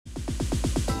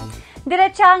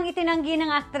Diretsahang itinanggi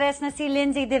ng aktres na si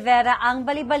Lindsay de Vera ang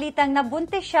balibalitang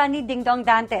nabuntis siya ni Dingdong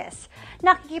Dantes.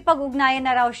 Nakikipag-ugnayan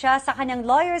na raw siya sa kanyang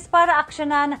lawyers para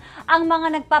aksyonan ang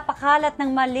mga nagpapakalat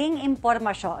ng maling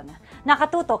impormasyon.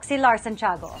 Nakatutok si Lars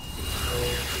Santiago.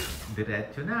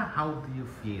 Diretso na, how do you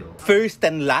feel? First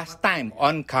and last time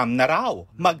on cam na raw,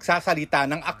 magsasalita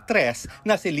ng aktres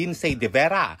na si Lindsay de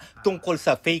Vera tungkol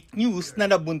sa fake news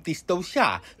na nabuntis daw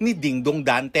siya ni Dingdong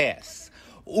Dantes.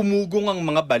 Umugong ang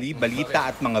mga bali-balita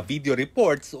at mga video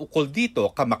reports ukol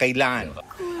dito kamakailan.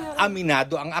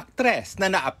 Aminado ang aktres na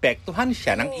naapektuhan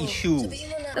siya ng issue.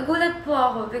 Nagulat po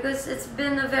ako because it's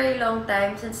been a very long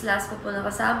time since last ko po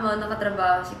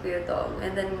nakatrabaho si Kuya Tong.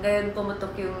 And then ngayon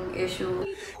pumutok yung issue.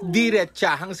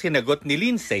 Diretsahang sinagot ni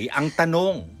Lindsay ang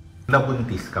tanong.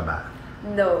 Nabuntis ka ba?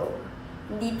 No.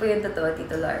 Hindi po yung totoo,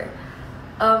 Tito Lar.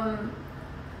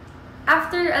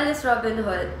 After Alice Robin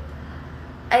Hood,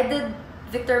 I did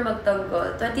Victor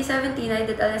Magtanggol. 2017, I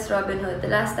did Alice Robin Hood. The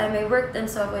last time I worked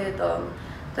and saw Kuya Tong.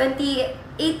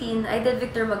 2018, I did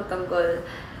Victor Magtanggol.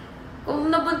 Kung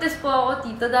nabuntis po ako,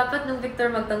 Tito, dapat nung Victor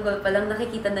Magtanggol pa lang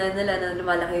nakikita na nila na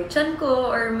lumalaki yung tiyan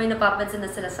ko or may napapansin na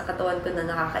sila sa katawan ko na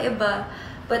nakakaiba.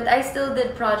 But I still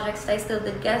did projects, I still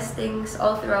did guestings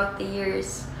all throughout the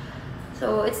years.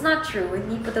 So, it's not true.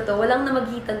 Hindi po totoo. Walang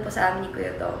namagitan po sa amin ni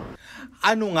Kuya Tong.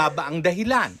 Ano nga ba ang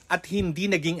dahilan at hindi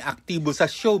naging aktibo sa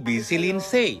showbiz si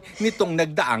Lindsay nitong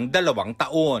nagdaang 2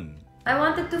 taon? I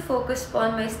wanted to focus po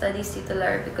on my studies, Tito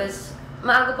Lar, because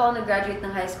maaga pa ako nag-graduate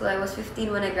ng high school. I was 15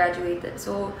 when I graduated.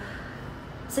 So,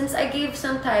 since I gave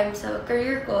some time sa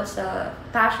career ko, sa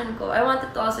passion ko, I wanted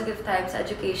to also give time sa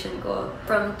education ko.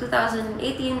 From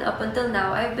 2018 up until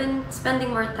now, I've been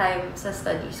spending more time sa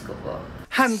studies ko po.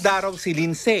 Handa raw si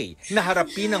Lindsay na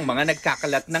harapin ang mga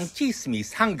nagkakalat ng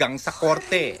chismis hanggang sa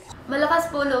korte.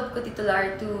 Malakas po loob ko, Tito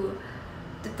Lar, to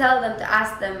tell them, to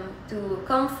ask them to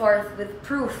come forth with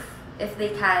proof if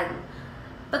they can.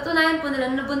 Patunayan po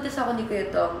nila, nabuntis ako ni Kuya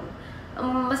Tong.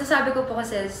 Masasabi ko po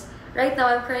kasi is, right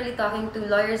now I'm currently talking to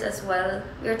lawyers as well.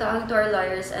 We are talking to our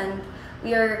lawyers and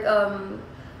we are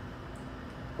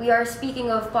speaking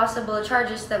of possible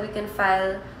charges that we can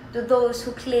file to those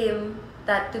who claim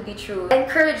that to be true. I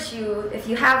encourage you, if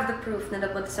you have the proof na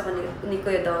nabuntis ako ni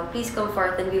Kuya Tong, please come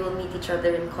forth and we will meet each other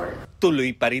in court.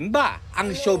 Tuloy pa rin ba ang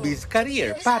showbiz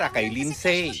career para kay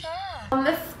Lindsay?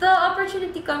 If the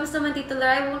opportunity comes naman, Tito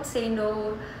Lar, I won't say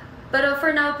no. Pero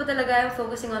for now po talaga, I'm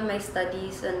focusing on my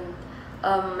studies and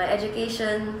my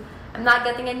education. I'm not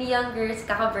getting any younger, it's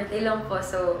kaka-birthday lang po.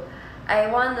 So, I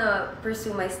wanna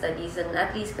pursue my studies and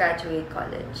at least graduate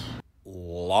college.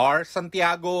 Lars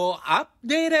Santiago,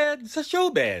 updated sa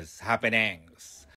showbiz happening.